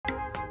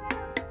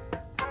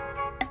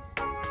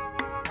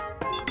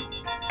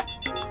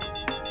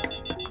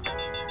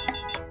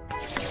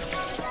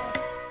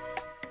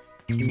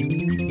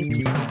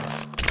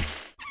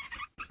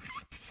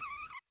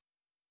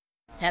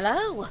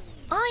Hello,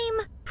 I'm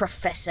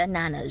Professor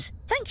Nanners.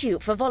 Thank you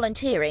for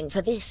volunteering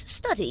for this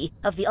study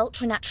of the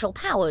ultranatural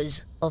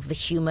powers of the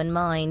human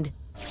mind.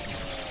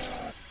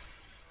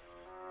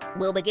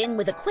 We'll begin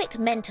with a quick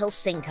mental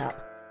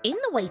sync-up. In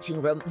the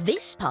waiting room,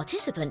 this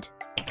participant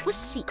was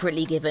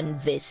secretly given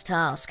this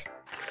task.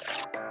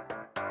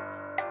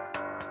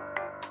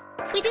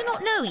 We do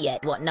not know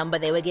yet what number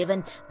they were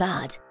given,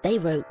 but they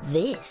wrote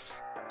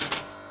this.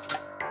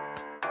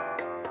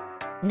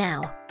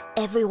 Now,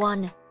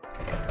 everyone,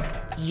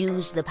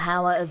 use the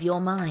power of your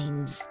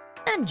minds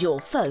and your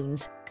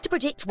phones to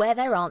predict where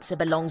their answer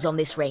belongs on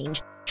this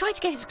range. Try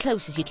to get as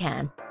close as you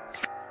can.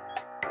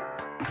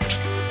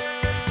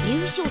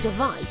 Use your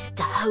device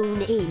to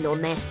hone in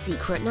on their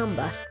secret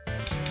number.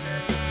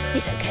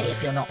 It's okay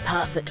if you're not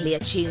perfectly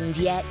attuned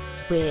yet.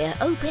 We're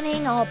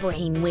opening our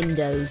brain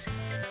windows.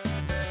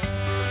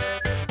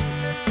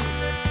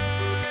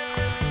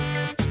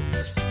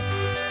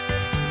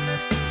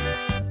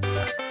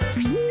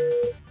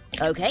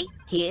 Okay,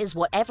 here's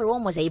what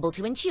everyone was able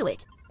to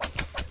intuit.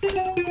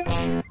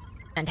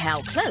 And how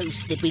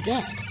close did we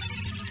get?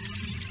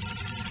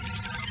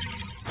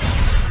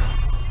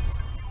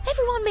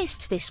 Everyone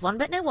missed this one,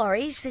 but no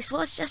worries, this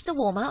was just a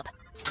warm-up.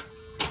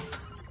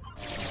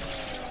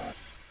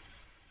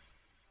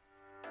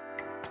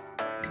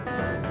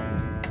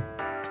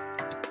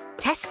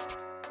 Test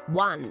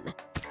 1.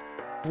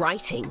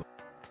 Writing.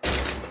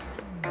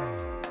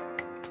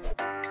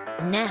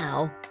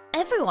 Now,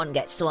 everyone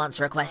gets to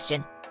answer a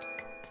question.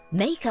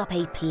 Make up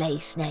a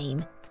place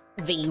name.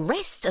 The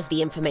rest of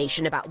the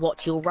information about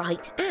what you'll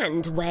write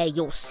and where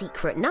your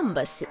secret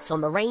number sits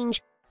on the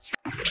range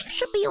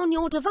should be on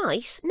your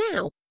device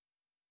now.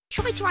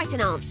 Try to write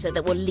an answer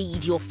that will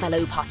lead your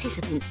fellow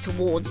participants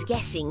towards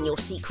guessing your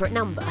secret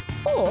number,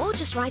 or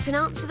just write an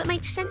answer that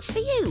makes sense for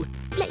you.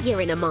 Let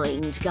your inner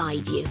mind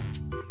guide you.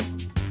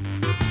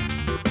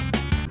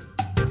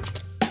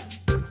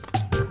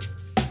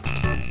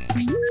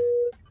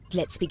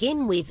 Let's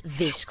begin with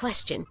this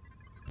question.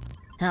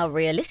 How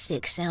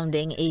realistic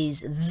sounding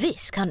is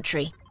this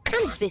country?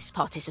 And this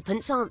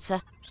participant's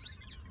answer.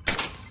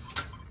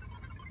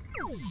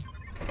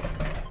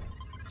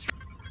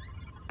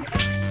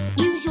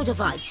 Use your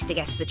device to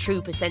guess the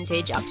true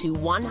percentage up to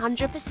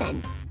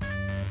 100%.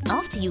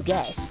 After you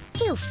guess,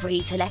 feel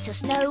free to let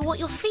us know what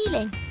you're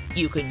feeling.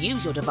 You can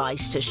use your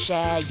device to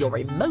share your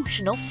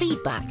emotional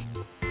feedback.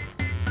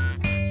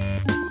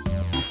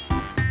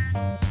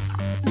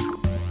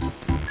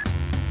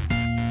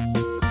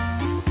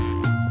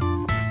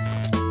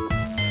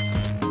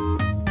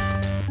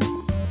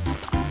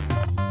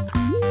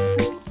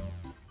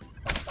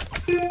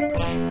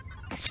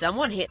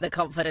 Someone hit the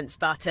confidence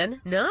button.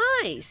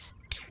 Nice!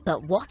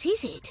 But what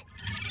is it?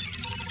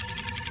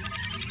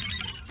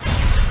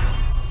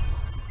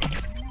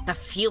 A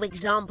few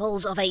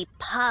examples of a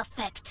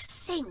perfect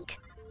sync.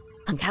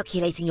 I'm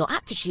calculating your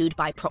aptitude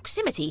by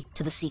proximity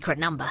to the secret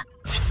number.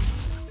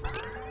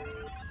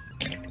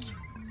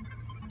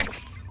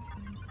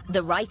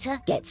 The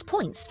writer gets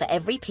points for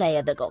every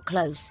player that got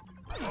close.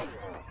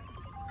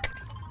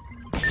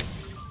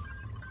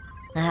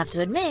 I have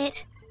to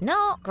admit,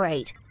 not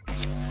great.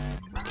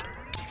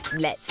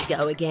 Let's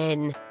go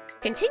again.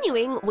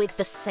 Continuing with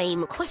the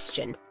same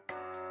question.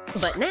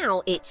 But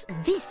now it's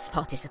this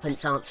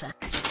participant's answer.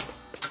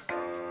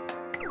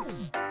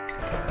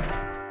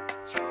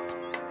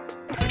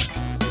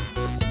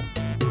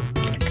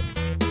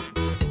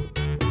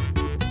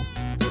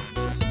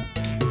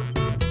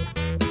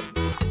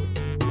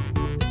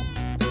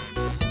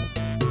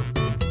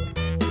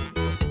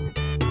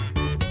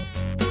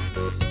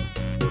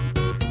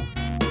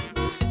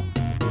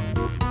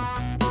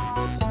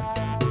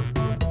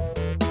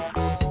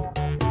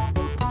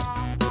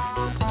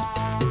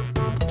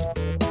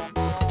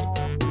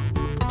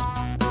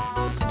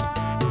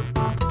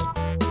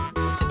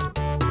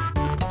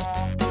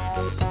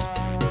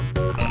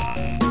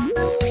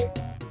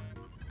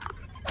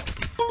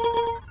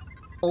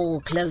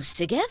 All close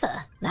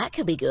together. That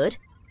could be good.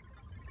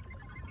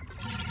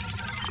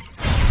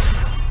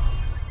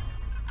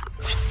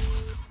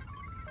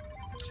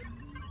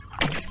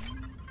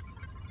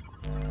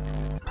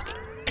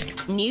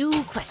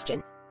 New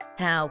question.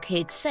 How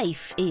kid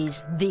safe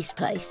is this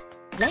place?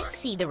 Let's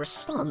see the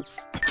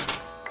response.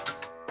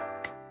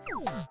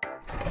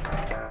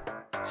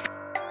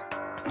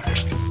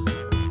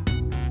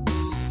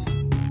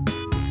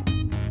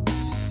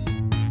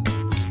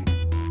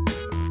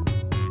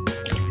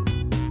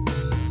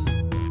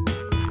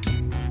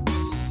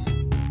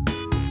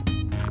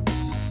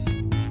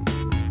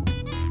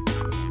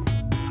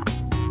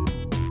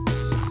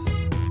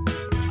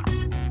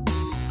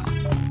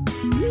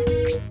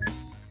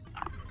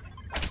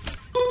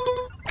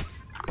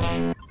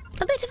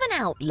 A bit of an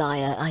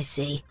outlier, I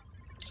see.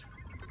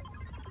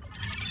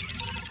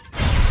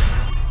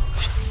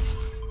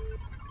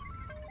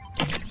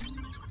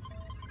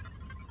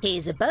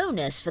 Here's a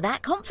bonus for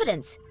that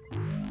confidence.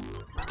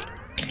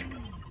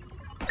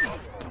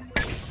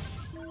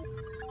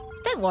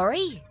 Don't Don't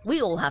worry,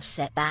 we all have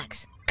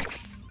setbacks.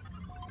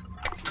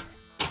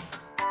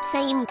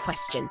 Same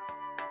question.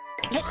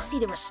 Let's see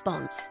the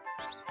response.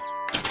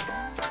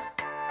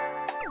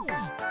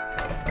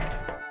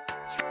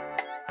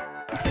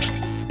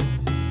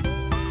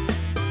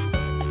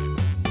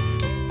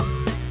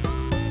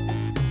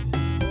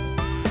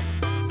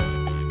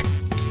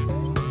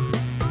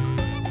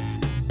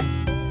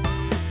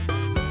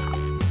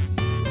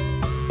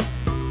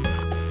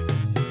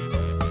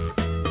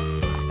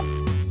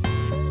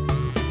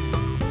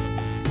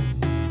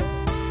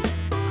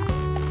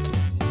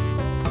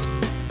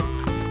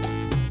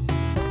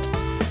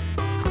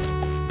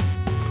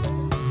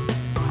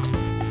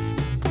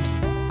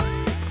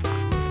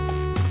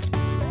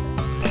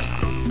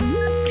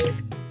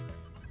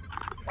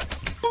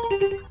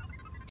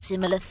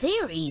 Similar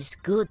theories,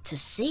 good to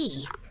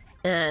see.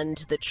 And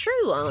the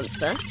true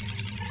answer...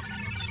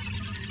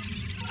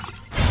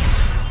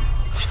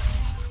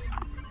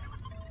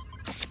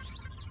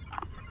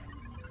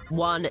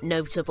 One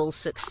notable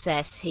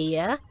success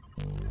here.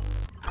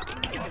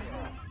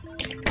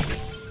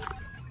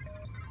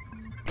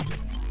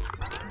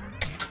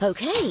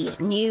 Okay,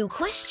 new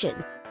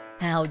question.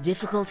 How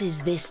difficult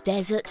is this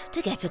desert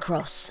to get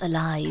across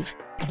alive?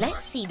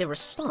 Let's see the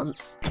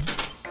response.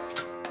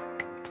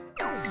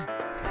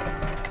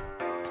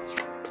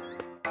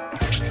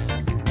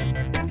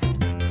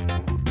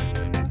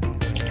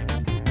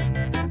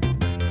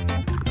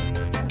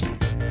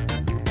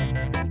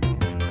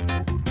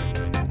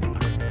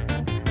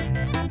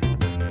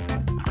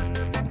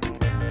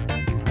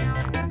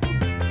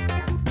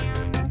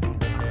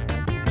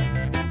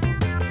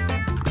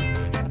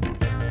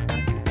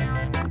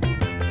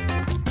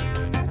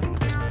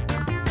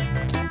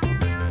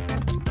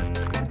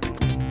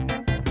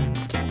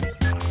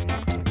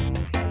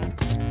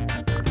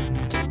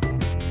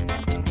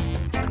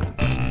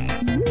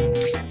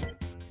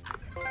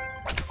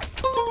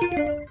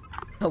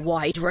 A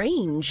wide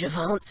range of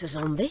answers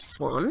on this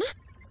one.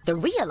 The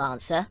real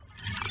answer?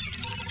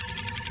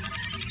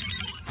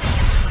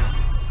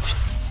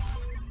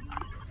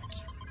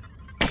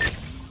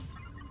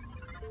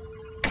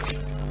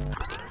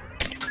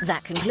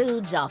 That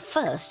concludes our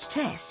first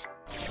test.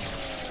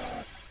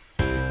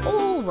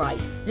 All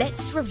right,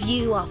 let's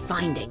review our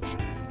findings.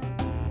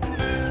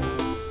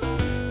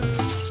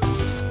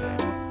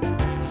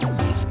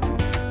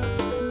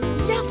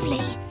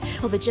 Lovely!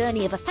 Well, the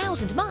journey of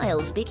 1,000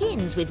 miles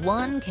begins with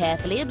one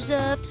carefully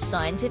observed,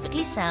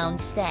 scientifically sound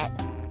step.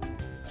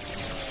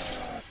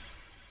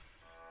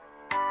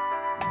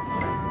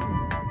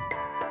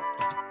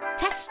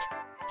 Test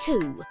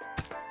 2.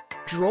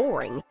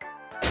 Drawing.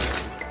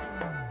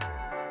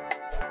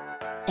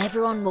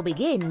 Everyone will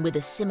begin with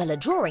a similar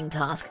drawing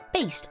task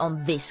based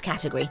on this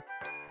category.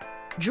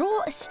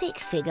 Draw a stick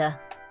figure.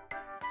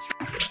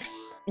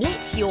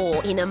 Let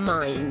your inner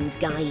mind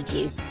guide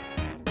you.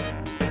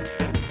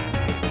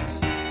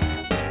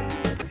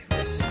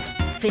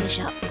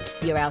 Finish up.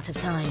 You're out of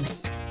time.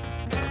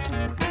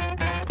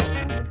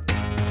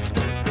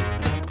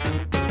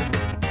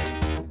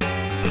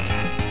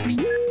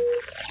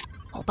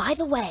 Oh, by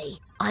the way,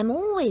 I'm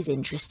always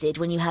interested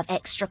when you have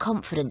extra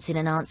confidence in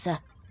an answer.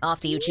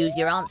 After you choose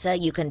your answer,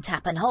 you can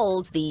tap and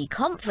hold the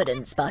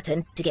confidence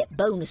button to get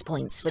bonus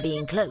points for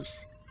being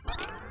close.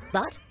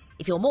 But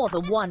if you're more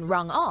than one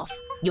rung off,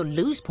 you'll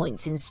lose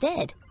points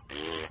instead.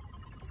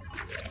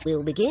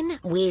 We'll begin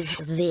with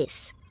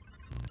this.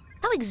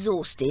 How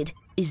exhausted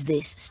is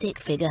this stick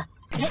figure?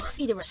 Let's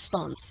see the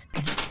response.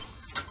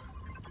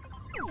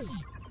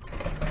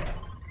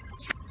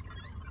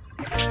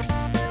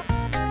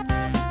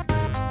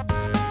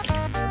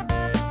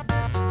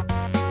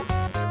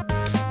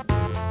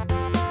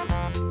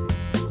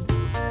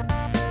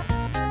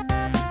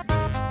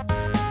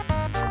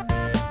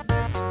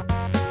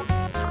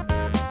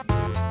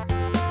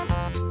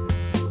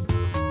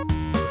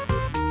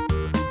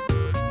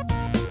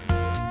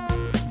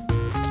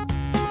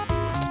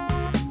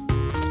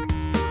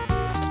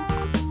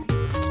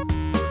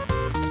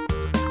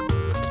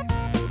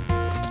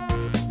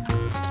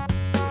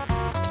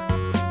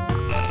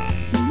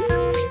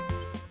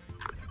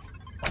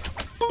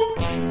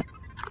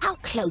 How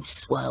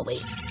close were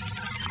we?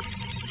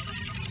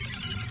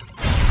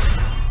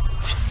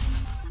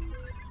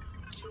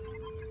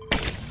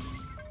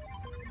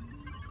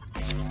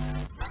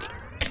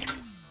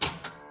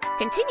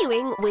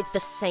 Continuing with the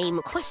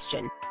same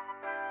question.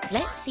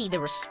 Let's see the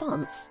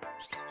response.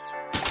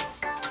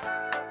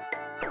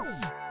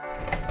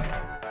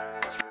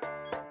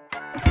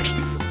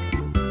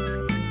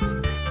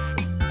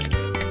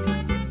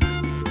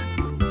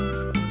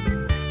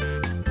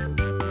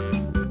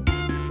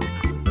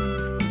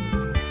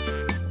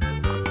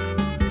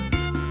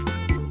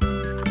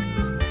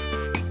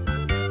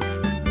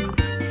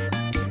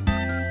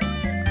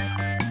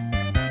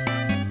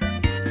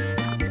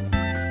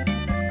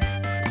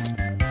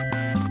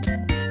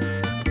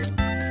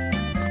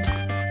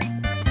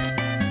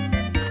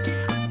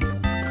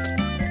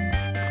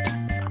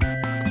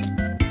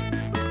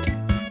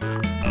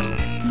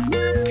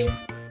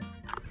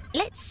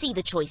 Let's see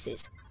the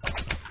choices.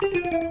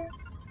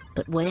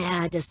 But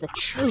where does the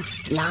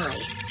truth lie?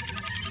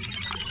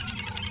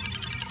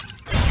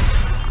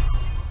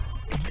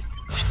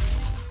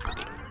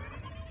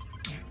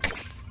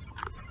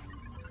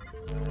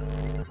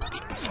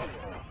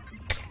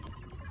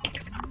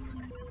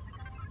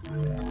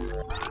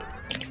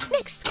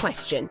 Next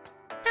question.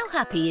 How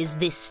happy is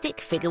this stick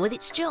figure with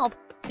its job?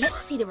 Let's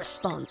see the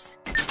response.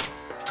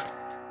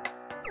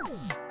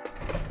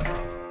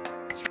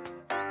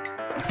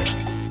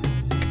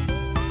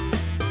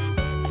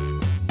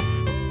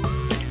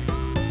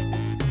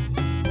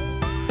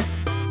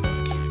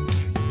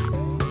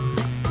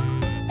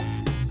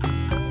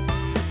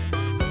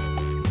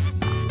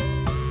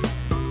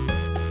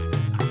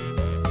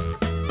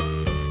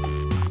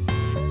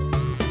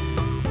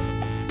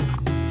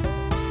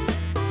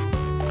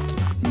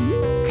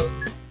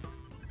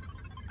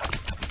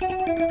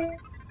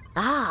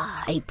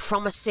 Ah, a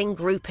promising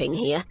grouping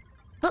here.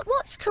 But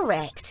what's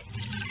correct?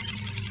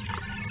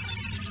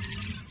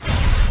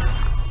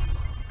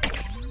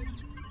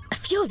 A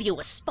few of you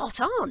were spot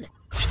on.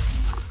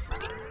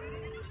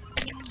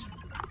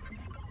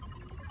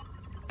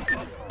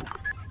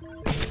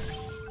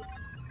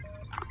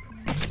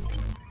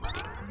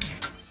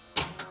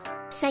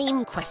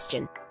 Same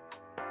question.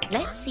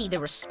 Let's see the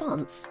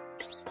response.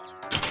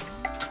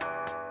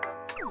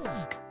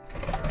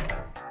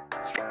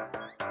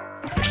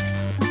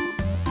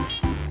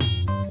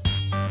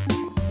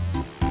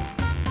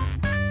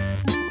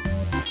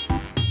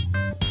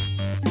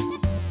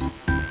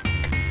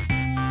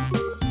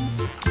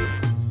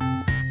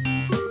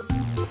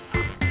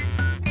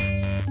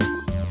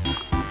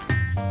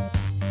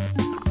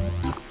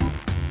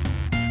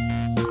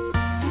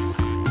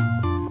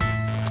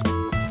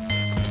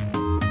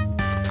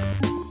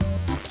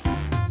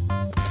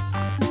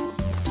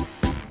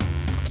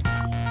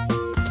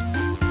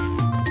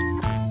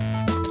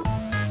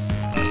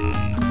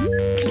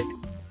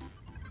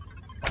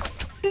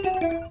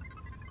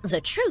 The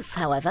truth,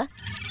 however,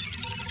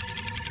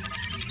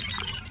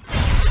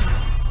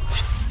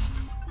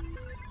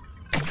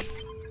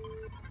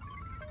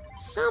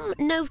 some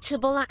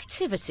notable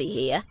activity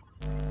here.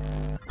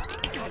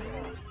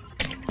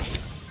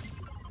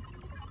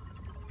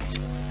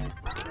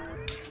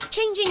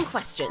 Changing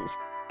questions.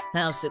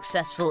 How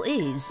successful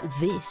is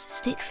this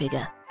stick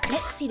figure?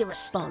 Let's see the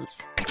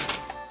response.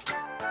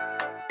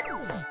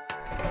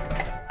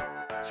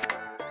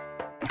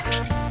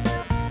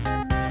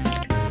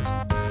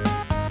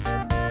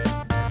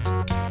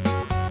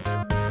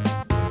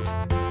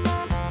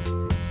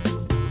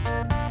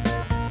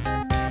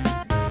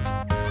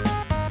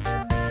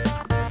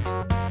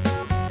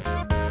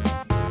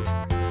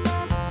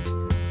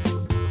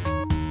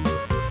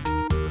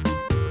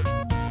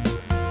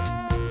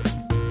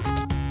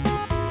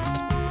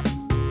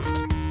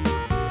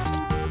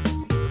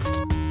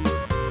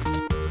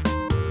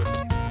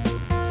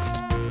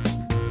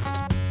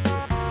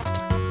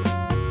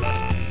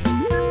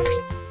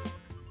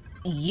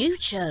 You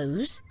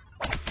chose?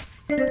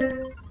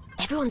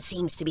 Everyone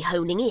seems to be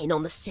honing in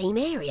on the same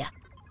area.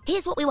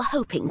 Here's what we were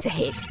hoping to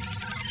hit.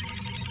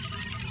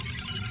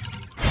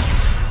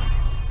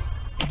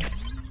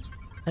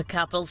 A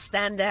couple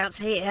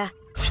standouts here.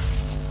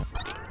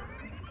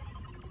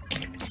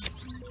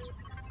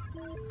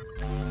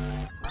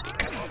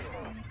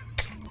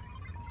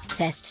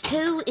 Test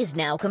 2 is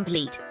now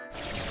complete.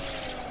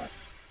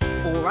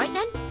 All right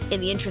then, in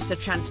the interest of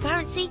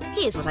transparency,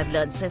 here's what I've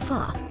learned so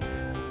far.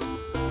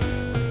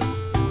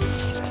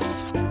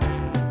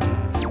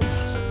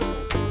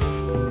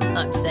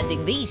 I'm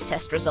sending these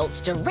test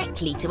results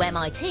directly to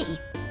MIT,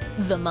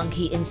 the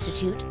Monkey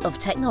Institute of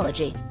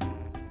Technology.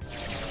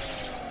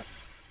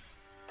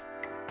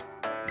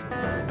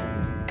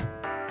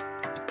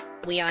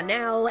 We are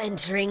now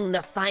entering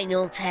the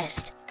final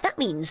test. That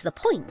means the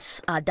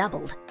points are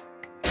doubled.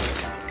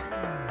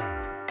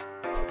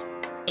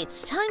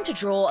 It's time to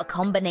draw a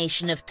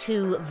combination of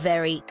two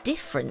very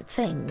different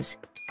things.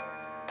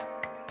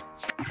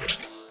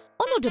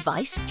 On your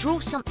device, draw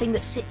something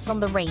that sits on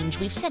the range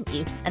we've sent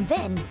you, and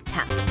then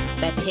tap.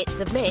 Better hit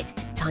submit.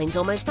 Time's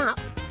almost up.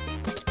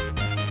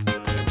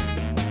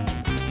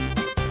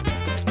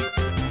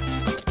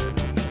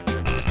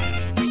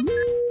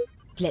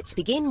 Let's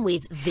begin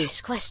with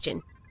this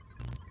question.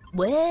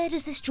 Where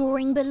does this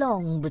drawing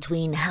belong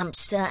between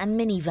hamster and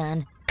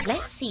minivan?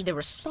 Let's see the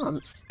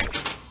response.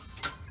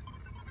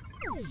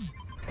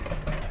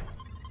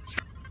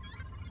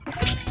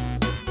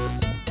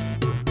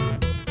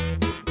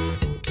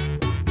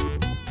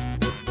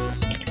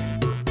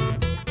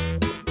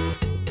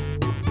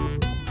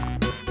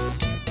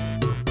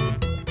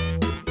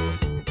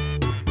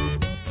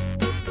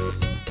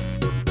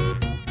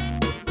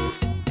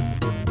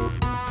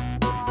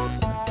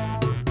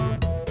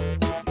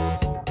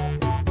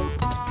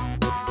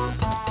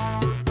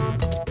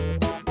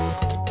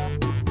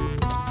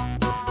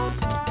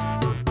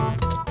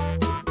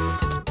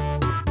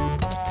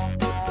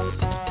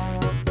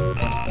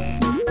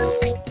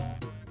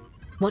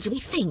 What do we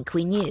think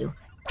we knew?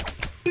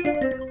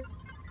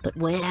 But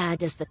where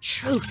does the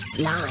truth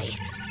lie?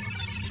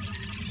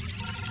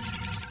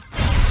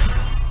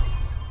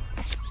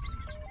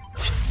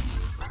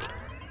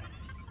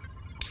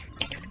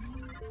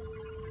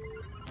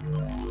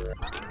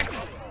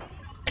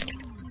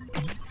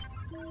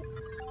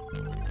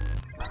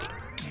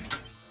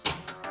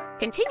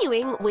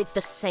 Continuing with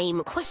the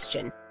same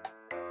question.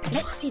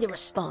 Let's see the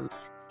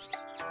response.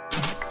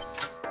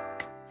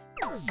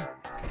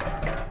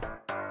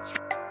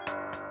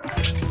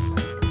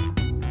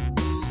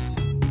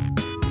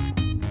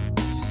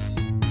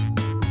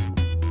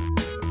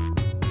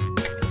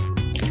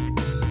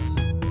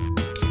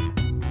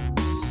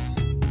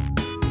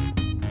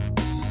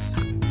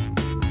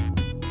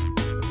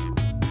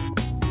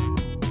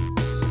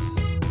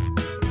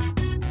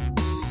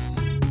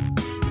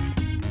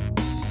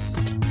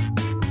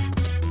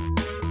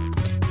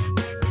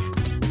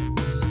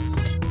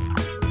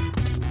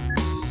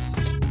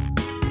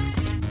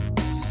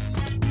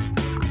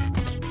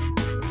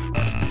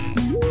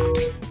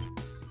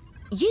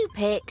 You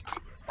picked...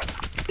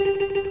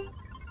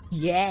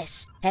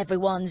 Yes,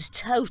 everyone's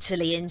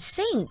totally in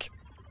sync.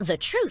 The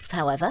truth,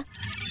 however...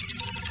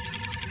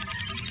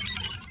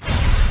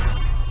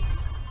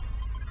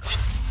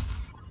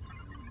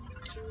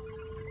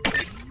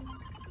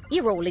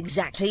 You're all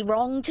exactly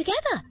wrong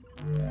together.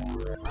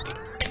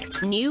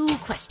 New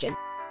question.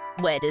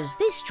 Where does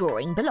this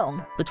drawing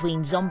belong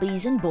between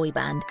zombies and boy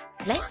band?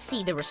 Let's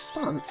see the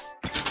response.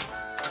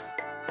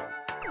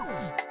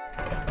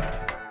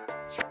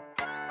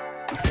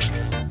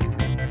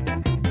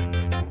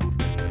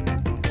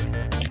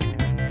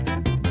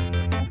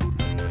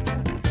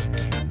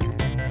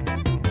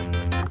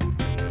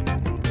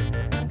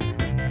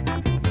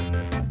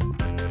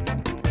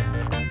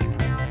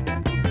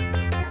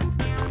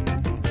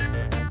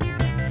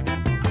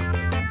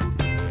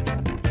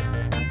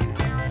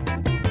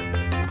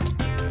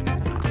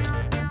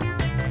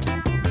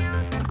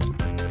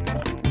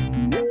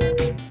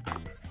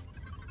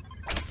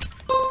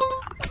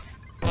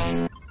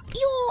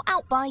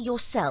 By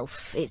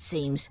yourself, it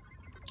seems.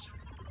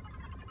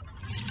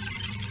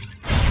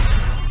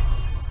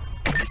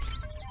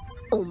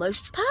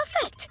 Almost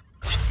perfect.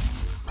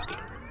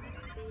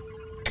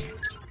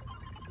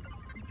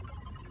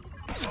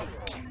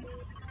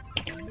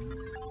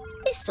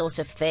 This sort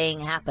of thing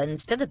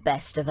happens to the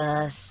best of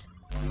us.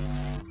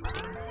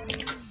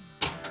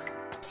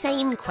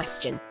 Same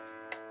question.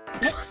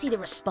 Let's see the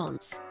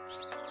response.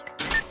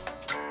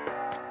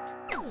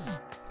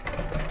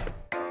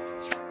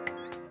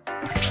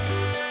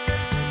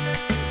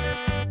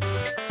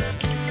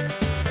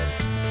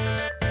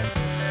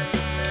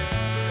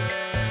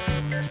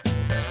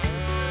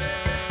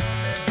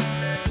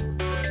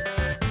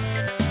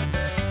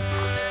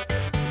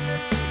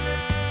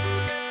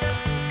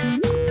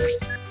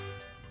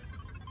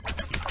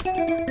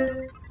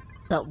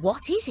 But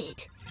what is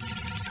it?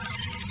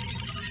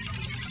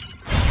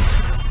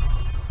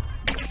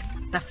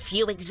 A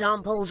few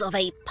examples of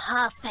a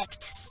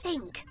perfect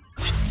sync.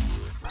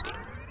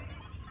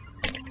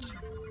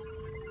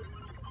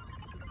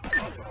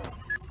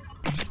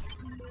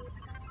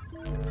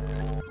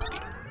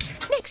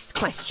 Next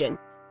question.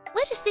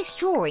 Where does this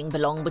drawing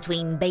belong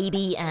between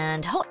baby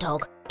and hot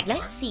dog?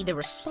 Let's see the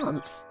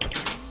response.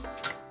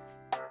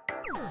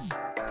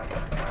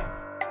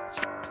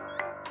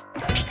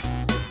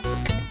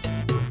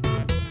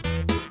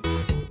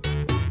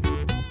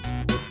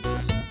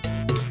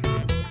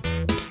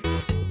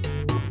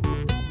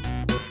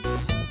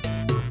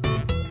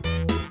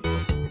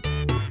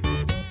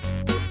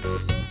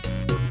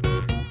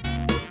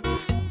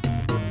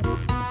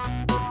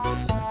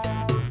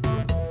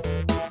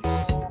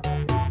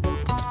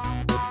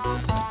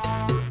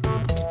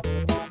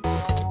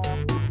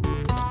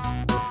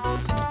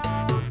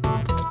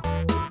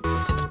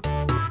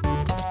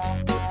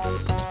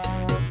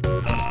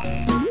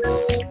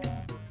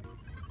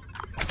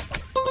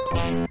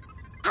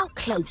 How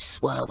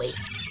close were we?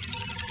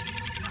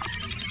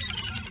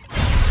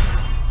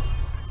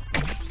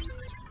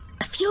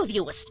 A few of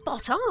you were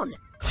spot on.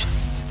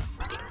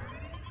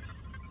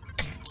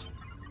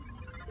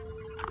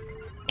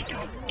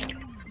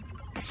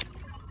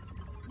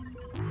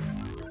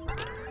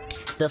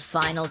 The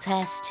final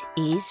test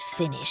is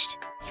finished.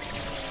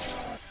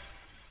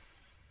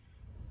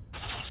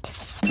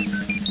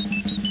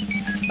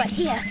 But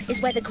here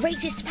is where the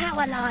greatest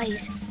power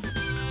lies.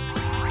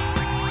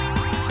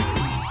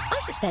 I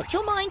suspect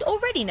your mind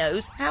already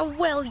knows how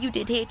well you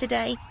did here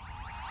today.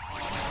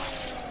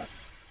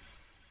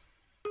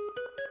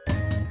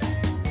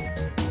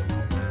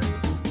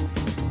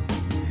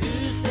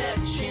 Who's that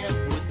chimp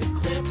with the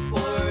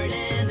clipboard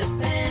and a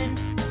pen?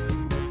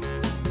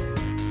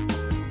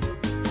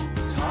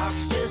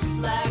 Talks just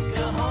like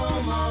a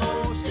homo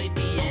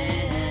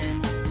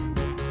sapien.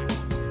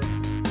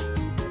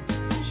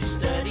 She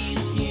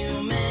studies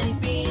human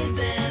beings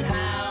and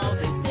how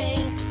they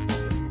think,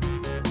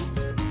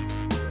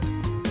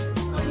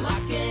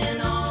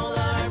 unlocking all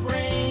our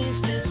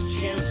brains. This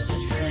chimp's a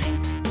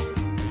shrink.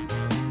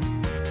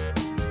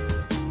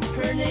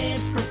 Her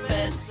name's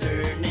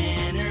Professor